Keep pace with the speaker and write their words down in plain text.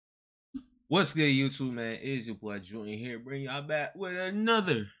What's good, YouTube, man? It's your boy Junior here, bringing y'all back with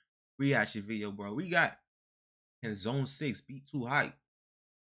another reaction video, bro. We got in Zone 6, beat 2 hype. You know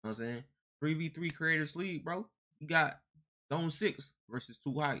what I'm saying? 3v3 Creators League, bro. We got Zone 6 versus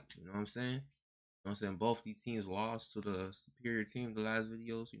 2 hype. You know what I'm saying? You know what I'm saying? Both these teams lost to the superior team the last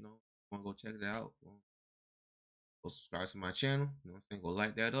videos, you know. Want to go check it out. Go subscribe to my channel. You know what I'm saying? Go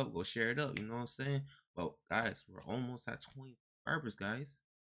like that up. Go share it up. You know what I'm saying? Well, guys, we're almost at 20 subscribers, guys.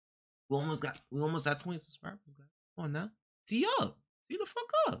 We almost got 20 subscribers, guys. Come on now. See up. See the fuck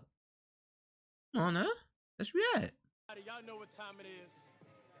up. Come on now. That's react. Y'all know what time it is.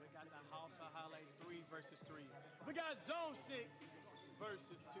 We got the House of Highlights 3 versus 3. We got Zone 6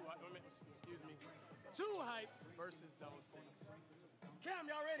 versus 2 hype. Excuse me. 2 hype versus Zone 6.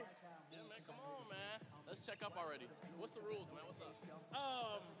 Cam, y'all ready? Yeah, man, come on, man. Let's check up already. What's the rules, man? What's up?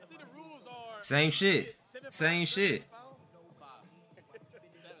 I think the rules are Same shit. Same shit.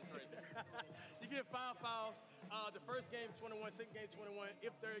 You get 5 fouls. The first game 21, second game 21.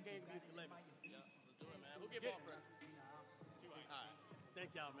 If third game you get 11. Yeah, let's do it, man. Who get ball first? All right. Thank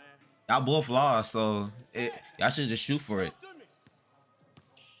y'all, man. Y'all both lost, so y'all should just shoot for it.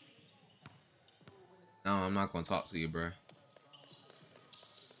 No, I'm not gonna talk to you, bro.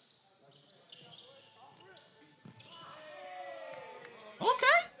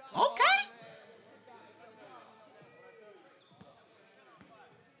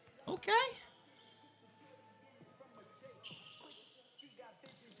 Okay.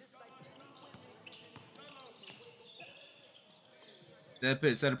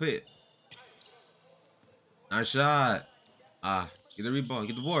 Set a pit. Nice shot. Get the rebound,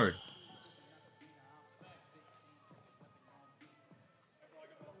 get the board.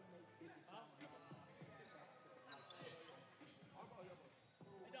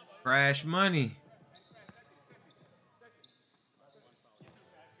 Crash money.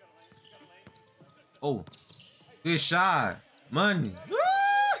 Oh, good shot. Money.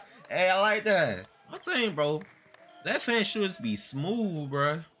 Hey, I like that. I'm telling you, bro. That fan shooters be smooth,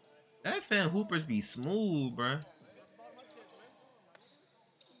 bro. That fan hoopers be smooth, bro.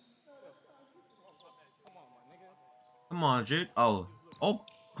 Come on, Drip. Oh,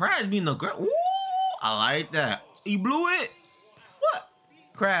 Crash being the great. Ooh, I like that. He blew it. What?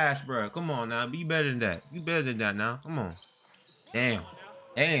 Crash, bro. Come on now. Be better than that. You better than that now. Come on. Damn.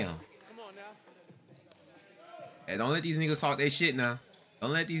 Hey, don't let these niggas talk their shit now.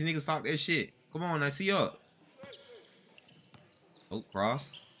 Don't let these niggas talk their shit. Come on, now, see up. Oh,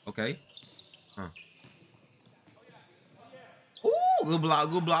 cross. Okay. Ooh, good block,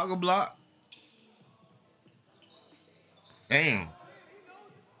 good block, good block. Damn.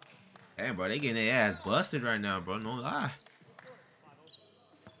 Damn, bro, they getting their ass busted right now, bro. No lie.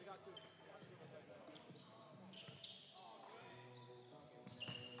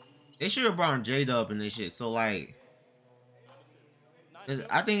 They should have brought J-Dub and this shit. So like,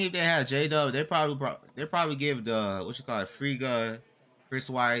 I think if they had J-Dub, they probably give the Friga,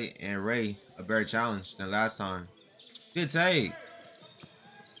 crswht, and Ray a better challenge than last time. Good take.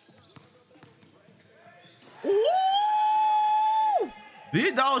 Ooh!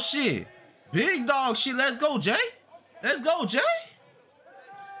 Big dog shit. Big dog shit. Let's go, Jay. Let's go, Jay.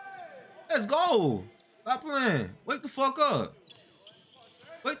 Let's go. Stop playing. Wake the fuck up.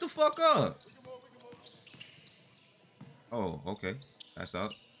 Wake the fuck up. Oh, okay. That's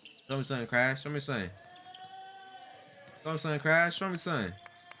up. Show me something, Crash. Show me something. Show me something, Crash. Show me something.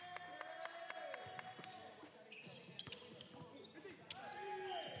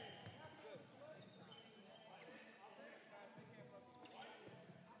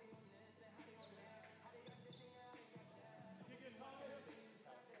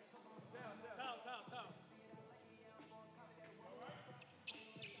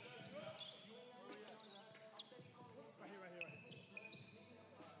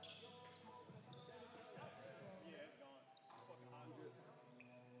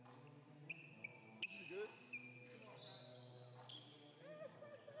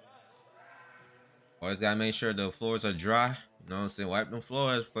 Always gotta make sure the floors are dry. You know what I'm saying? Wipe them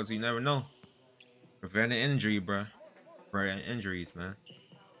floors because you never know. Prevent an injury, bro. Prevent injuries, man.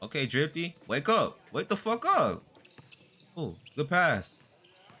 Okay, Drifty. Wake up. Wake the fuck up. Ooh, good pass.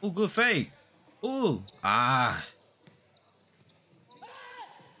 Ooh, good fake. Ooh.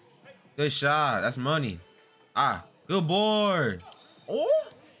 Good shot. That's money. Good board. Oh,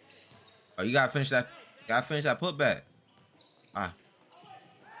 you gotta finish that. You gotta finish that putback.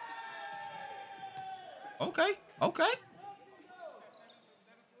 Okay.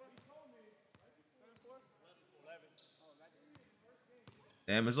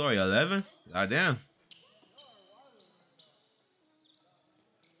 Damn, it's already 11. Goddamn.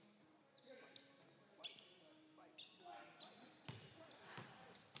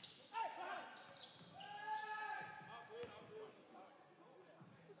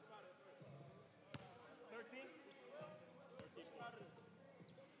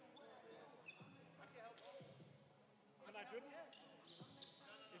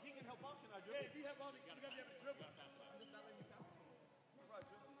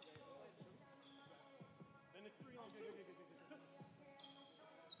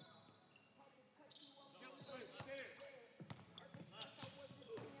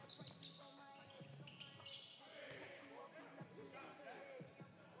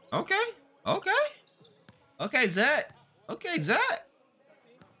 Okay. Okay. Okay, Zach. Okay, Zach.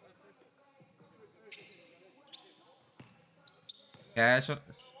 Cash.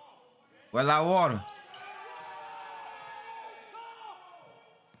 Well, out water.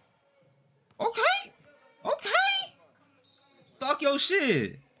 Okay. Okay. Talk your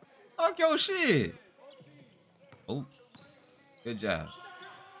shit. Talk your shit. Oh, good job.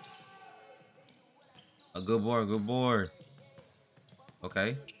 A good board. Good board.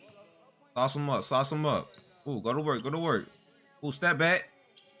 Okay. Sauce him up. Sauce him up. Ooh, go to work. Go to work. Ooh, step back.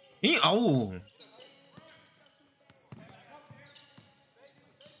 Oh.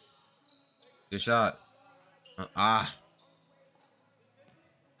 Good shot. Ah.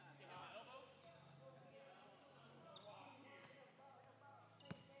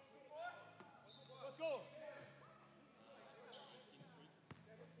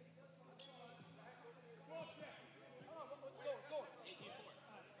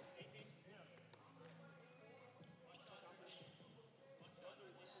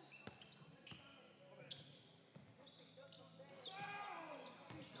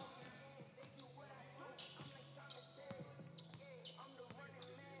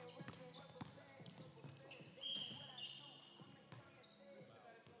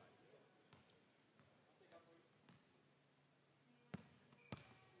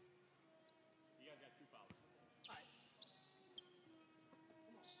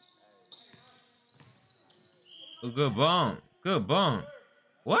 A good bump. Good bump.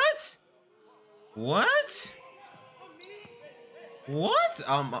 What? What? What?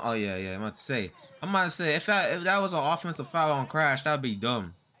 Oh yeah, yeah. I'm about to say. If that was an offensive foul on Crash, that'd be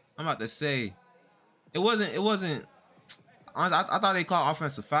dumb. I'm about to say. It wasn't. Honestly, I thought they called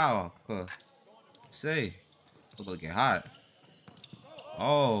offensive foul. Say, it's looking hot.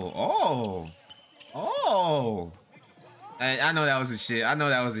 Oh. I know that was a shit. I know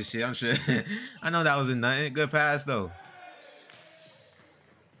that was a shit. I'm sure. I know that was a nothing. Good pass though.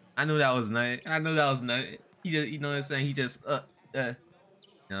 I knew that was nothing. I knew that was nothing. He just, you know what I'm saying? He just, you know what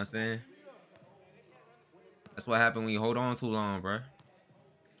I'm saying? That's what happened when you hold on too long, bro.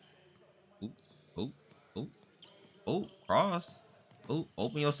 Ooh, cross. Ooh,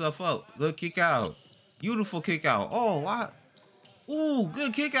 open yourself up. Good kick out. Beautiful kick out. Oh, what? Ooh,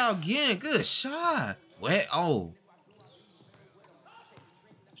 good kick out again. Good shot. What? Oh.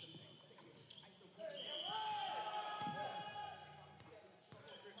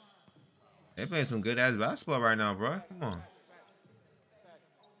 They playing some good ass basketball right now, bro. Come on.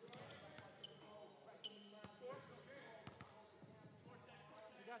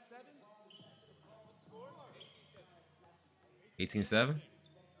 $18-7?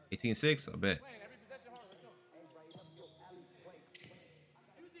 $18-6, I bet.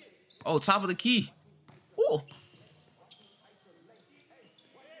 Oh, top of the key. Ooh.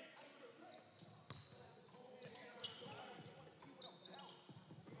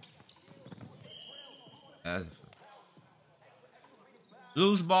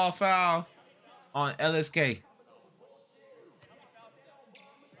 Loose ball foul on LSK.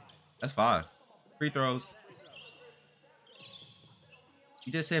 That's 5. Free throws.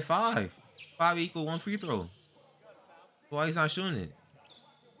 You just said 5. 5 equal 1 free throw. Why he's not shooting it?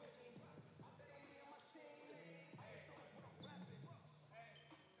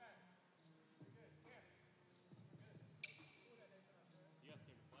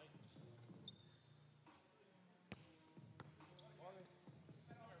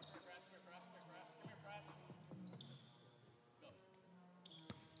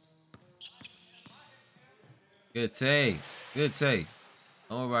 Good take. Good take.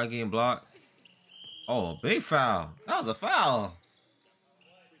 Don't worry about getting blocked. Oh, big foul. That was a foul.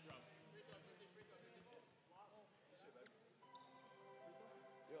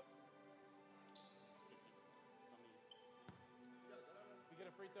 We get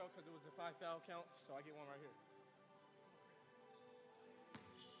a free throw because it was a 5 foul count, so I get one right here.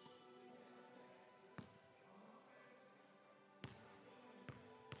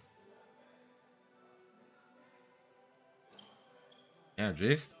 Yeah,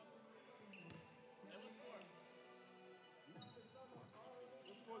 drift.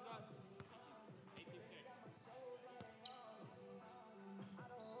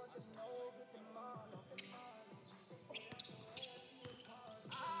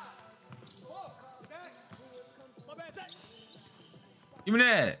 Give me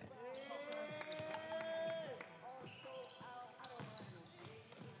that.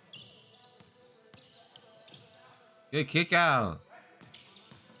 Good kick out.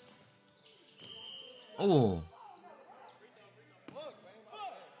 Oh.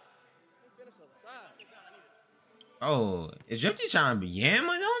 Oh, is Drifty trying to be yamming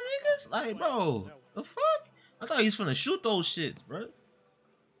on niggas? Like, bro, the fuck? I thought he was finna shoot those shits, bro.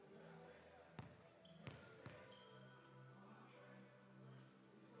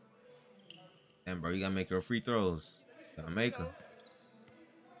 Damn, bro, you gotta make her free throws. You gotta make them.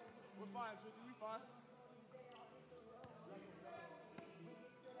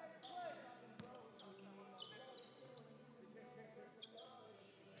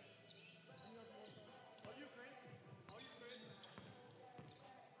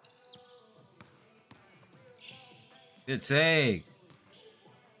 Good take.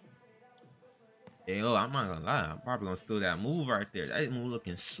 Yo, I'm not gonna lie. I'm probably gonna steal that move right there. That move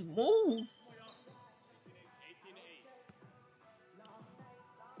looking smooth.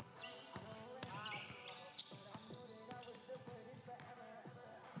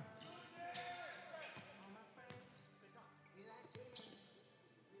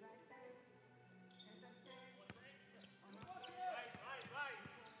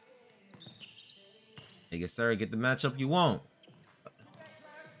 Nigga, sir, get the matchup you want.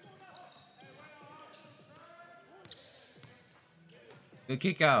 Good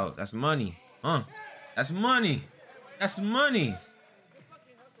kick out. That's money. Huh? That's money. That's money.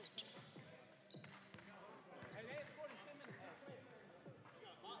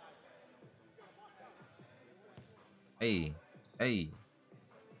 Hey. Hey.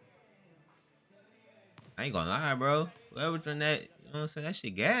 I ain't gonna lie, bro. Whoever done that, you know what I'm saying? That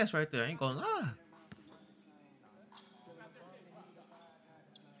shit gas right there. I ain't gonna lie.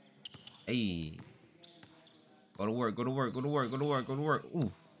 Hey. Go to work, go to work, go to work, go to work, go to work.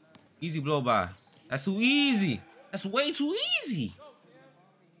 Ooh. Easy blow by. That's too easy. That's way too easy.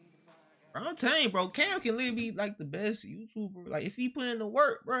 Bro, I'm telling you, bro, Cam can literally be like the best YouTuber. Like, if he put in the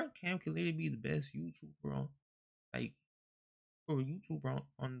work, bro, Cam can literally be the best YouTuber on, like, for a YouTuber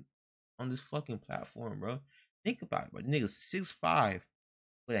on this fucking platform, bro. Think about it, bro. Nigga 6'5"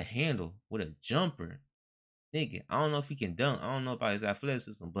 with a handle, with a jumper. Nigga, I don't know if he can dunk. I don't know about his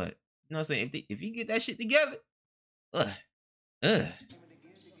athleticism, but you know what I'm saying? If he get that shit together, hey,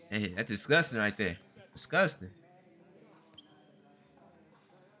 that's disgusting right there. Disgusting.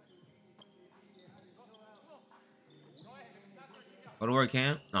 Go to work,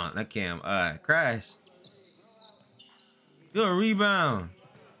 Cam. No, not Cam. Crash. Good rebound.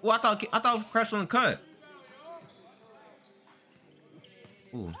 Oh, I thought Crash on the cut.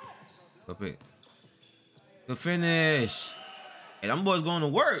 Ooh, good pick. Good finish. Hey, them boys going to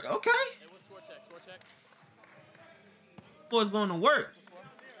work. Okay. Boys going to work.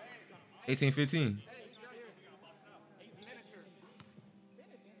 18-15.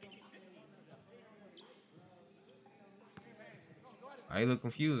 I look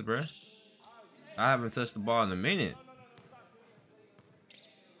confused, bro. I haven't touched the ball in a minute.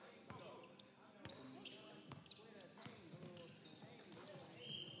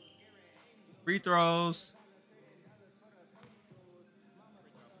 Free throws.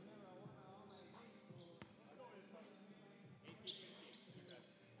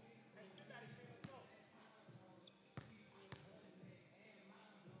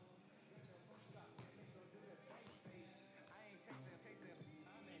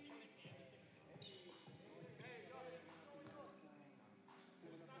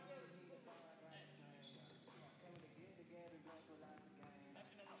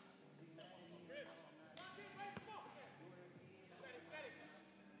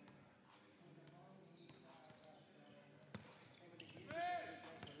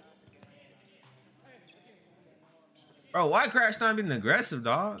 Bro, why Crash not being aggressive,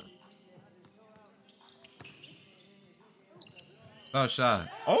 dog? Oh, shot.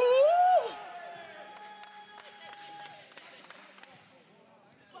 Oh!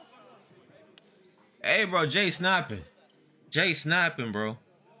 Hey, bro, Jay snapping. Jay snapping, bro.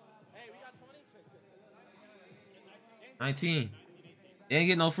 19. They ain't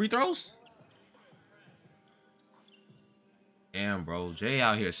get no free throws? Damn, bro. Jay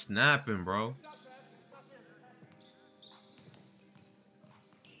out here snapping, bro.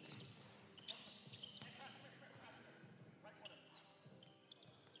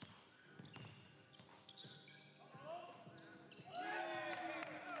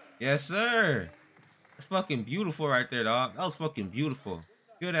 Yes, sir. That's fucking beautiful right there, dog. That was fucking beautiful.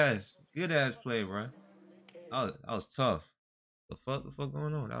 Good ass play, bro. That was tough. The fuck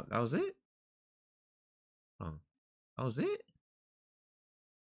going on? That was it? Oh, that was it?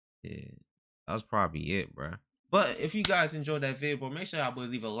 Yeah, that was probably it, bro. But if you guys enjoyed that video, bro, make sure y'all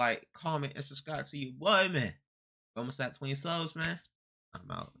leave a like, comment, and subscribe to your boy, man. Almost at 20 subs, man.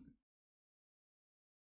 I'm out.